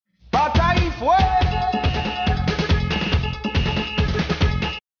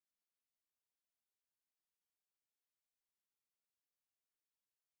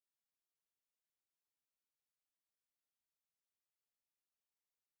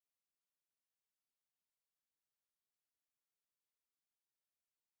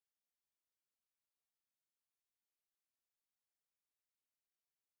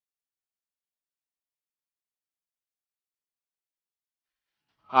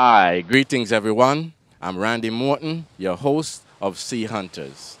Hi, greetings everyone. I'm Randy Morton, your host of Sea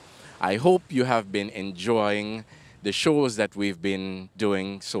Hunters. I hope you have been enjoying the shows that we've been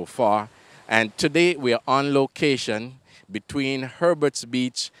doing so far. And today we are on location between Herbert's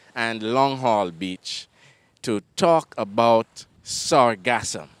Beach and Long Haul Beach to talk about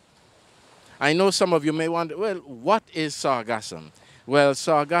sargassum. I know some of you may wonder, well, what is sargassum? Well,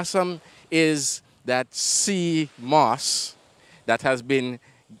 sargassum is that sea moss that has been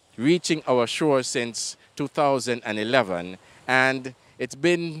reaching our shores since 2011, and it's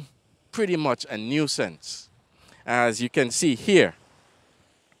been pretty much a nuisance. As you can see here,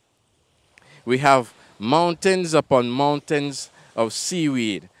 we have mountains upon mountains of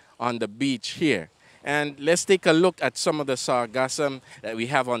seaweed on the beach here. And let's take a look at some of the sargassum that we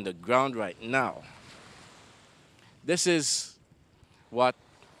have on the ground right now. This is what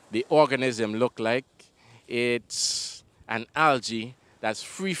the organism look like. It's an algae that's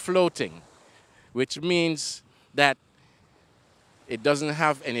free floating, which means that it doesn't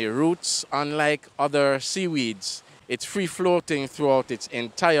have any roots, unlike other seaweeds. It's free floating throughout its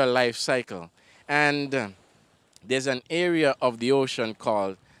entire life cycle. And there's an area of the ocean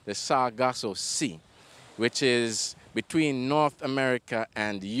called the Sargasso Sea, which is between North America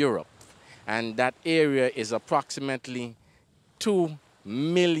and Europe. And that area is approximately 2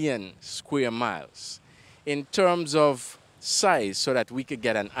 million square miles. In terms of size, so that we could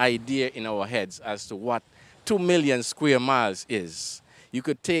get an idea in our heads as to what 2 million square miles is, you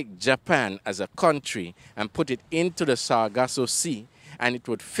could take Japan as a country and put it into the Sargasso Sea, and it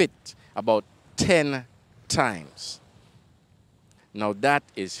would fit about 10 times. Now that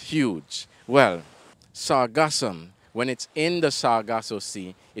is huge. Well, sargassum, when it's in the Sargasso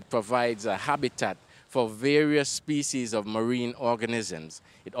Sea, it provides a habitat for various species of marine organisms.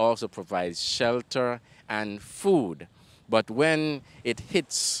 It also provides shelter and food. But when it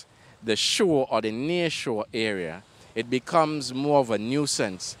hits the shore or the near shore area, it becomes more of a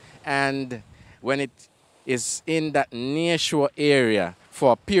nuisance. And when it is in that near shore area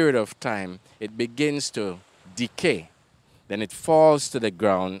for a period of time, it begins to decay. Then it falls to the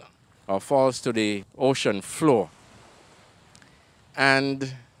ground or falls to the ocean floor.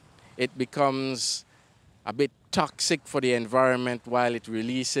 And it becomes a bit toxic for the environment while it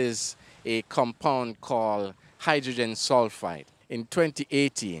releases a compound called hydrogen sulfide. In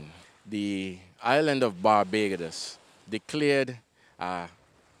 2018, the island of Barbados declared a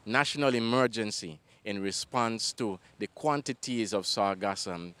national emergency in response to the quantities of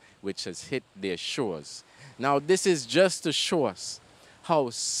sargassum which has hit their shores. Now, this is just to show us how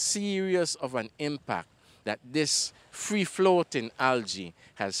serious of an impact that this free-floating algae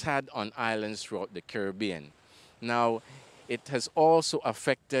has had on islands throughout the Caribbean. Now, it has also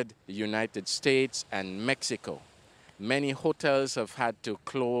affected the United States and Mexico. Many hotels have had to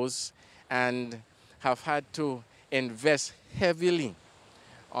close and have had to invest heavily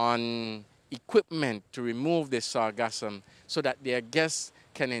on equipment to remove the sargassum so that their guests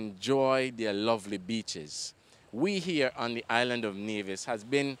can enjoy their lovely beaches. We here on the island of Nevis has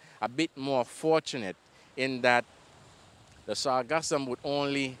been a bit more fortunate in that the sargassum would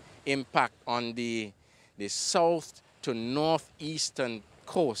only impact on the south to northeastern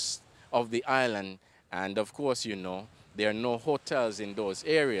coast of the island. And of course, you know, there are no hotels in those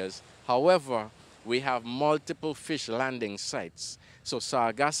areas. However, we have multiple fish landing sites. So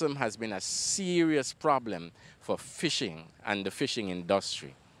sargassum has been a serious problem for fishing and the fishing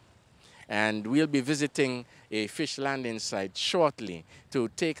industry. And we'll be visiting a fish landing site shortly to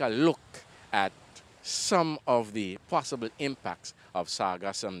take a look at some of the possible impacts of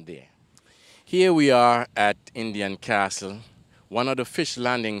sargassum there. Here we are at Indian Castle, one of the fish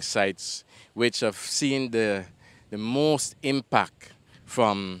landing sites which have seen the most impact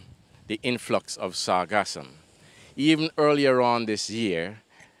from the influx of sargassum. Even earlier on this year,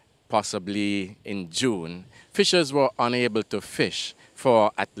 possibly in June, fishers were unable to fish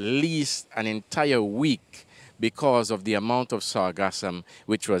for at least an entire week because of the amount of sargassum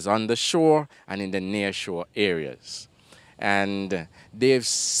which was on the shore and in the near shore areas. And they've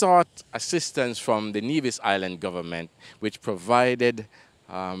sought assistance from the Nevis Island government, which provided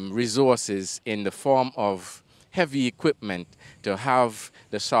resources in the form of heavy equipment to have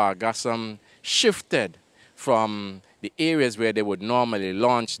the sargassum shifted from the areas where they would normally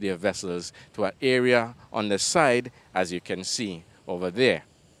launch their vessels to an area on the side, as you can see over there.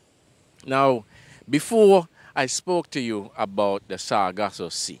 Now, before I spoke to you about the Sargasso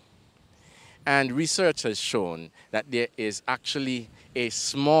Sea, and research has shown that there is actually a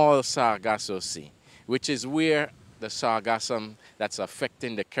small Sargasso Sea, which is where the sargassum that's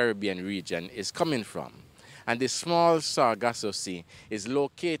affecting the Caribbean region is coming from. And the small Sargasso Sea is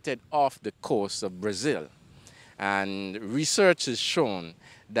located off the coast of Brazil. And research has shown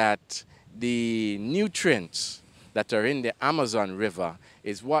that the nutrients that are in the Amazon River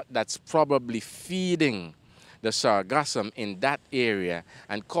is that's probably feeding the sargassum in that area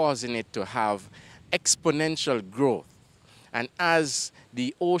and causing it to have exponential growth. And as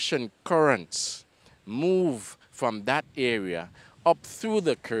the ocean currents move from that area up through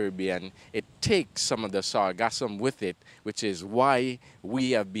the Caribbean, it takes some of the sargassum with it, which is why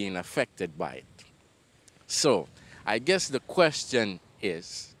we have been affected by it. So, I guess the question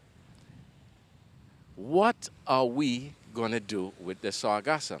is, what are we going to do with the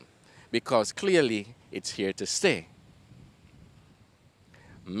sargassum? Because clearly it's here to stay.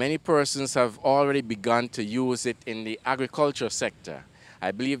 Many persons have already begun to use it in the agriculture sector.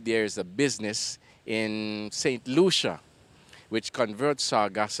 I believe there is a business in St. Lucia which converts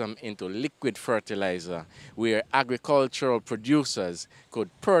sargassum into liquid fertilizer, where agricultural producers could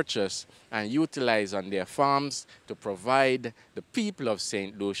purchase and utilize on their farms to provide the people of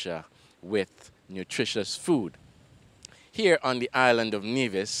St. Lucia with nutritious food. Here on the island of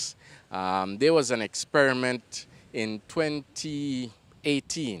Nevis, there was an experiment in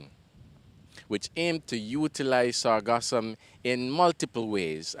 2018 which aimed to utilize sargassum in multiple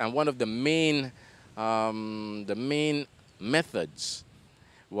ways. And one of the main methods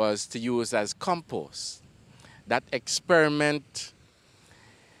was to use as compost. That experiment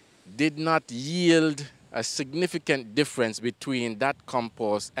did not yield a significant difference between that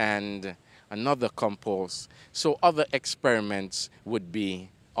compost and another compost, so other experiments would be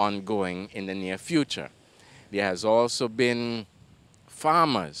ongoing in the near future. There has also been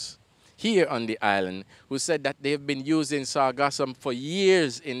farmers here on the island who said that they've been using sargassum for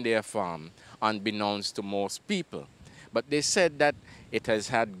years in their farm, unbeknownst to most people. But they said that it has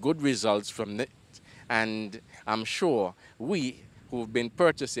had good results from it, and I'm sure we who've been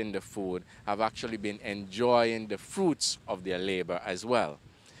purchasing the food have actually been enjoying the fruits of their labor as well.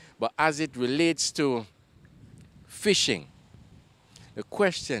 But as it relates to fishing, the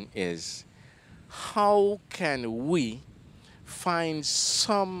question is, how can we find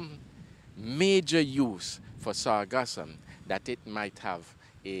some major use for sargassum that it might have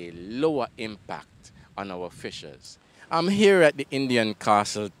a lower impact on our fishers? I'm here at the Indian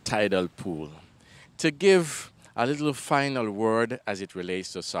Castle Tidal Pool to give a little final word as it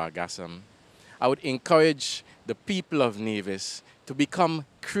relates to sargassum. I would encourage the people of Nevis to become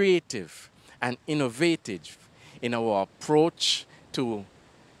creative and innovative in our approach to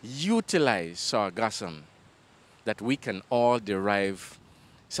utilize sargassum, that we can all derive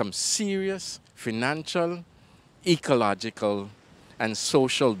some serious financial, ecological, and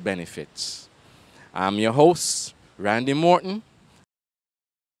social benefits. I'm your host, Randy Morton,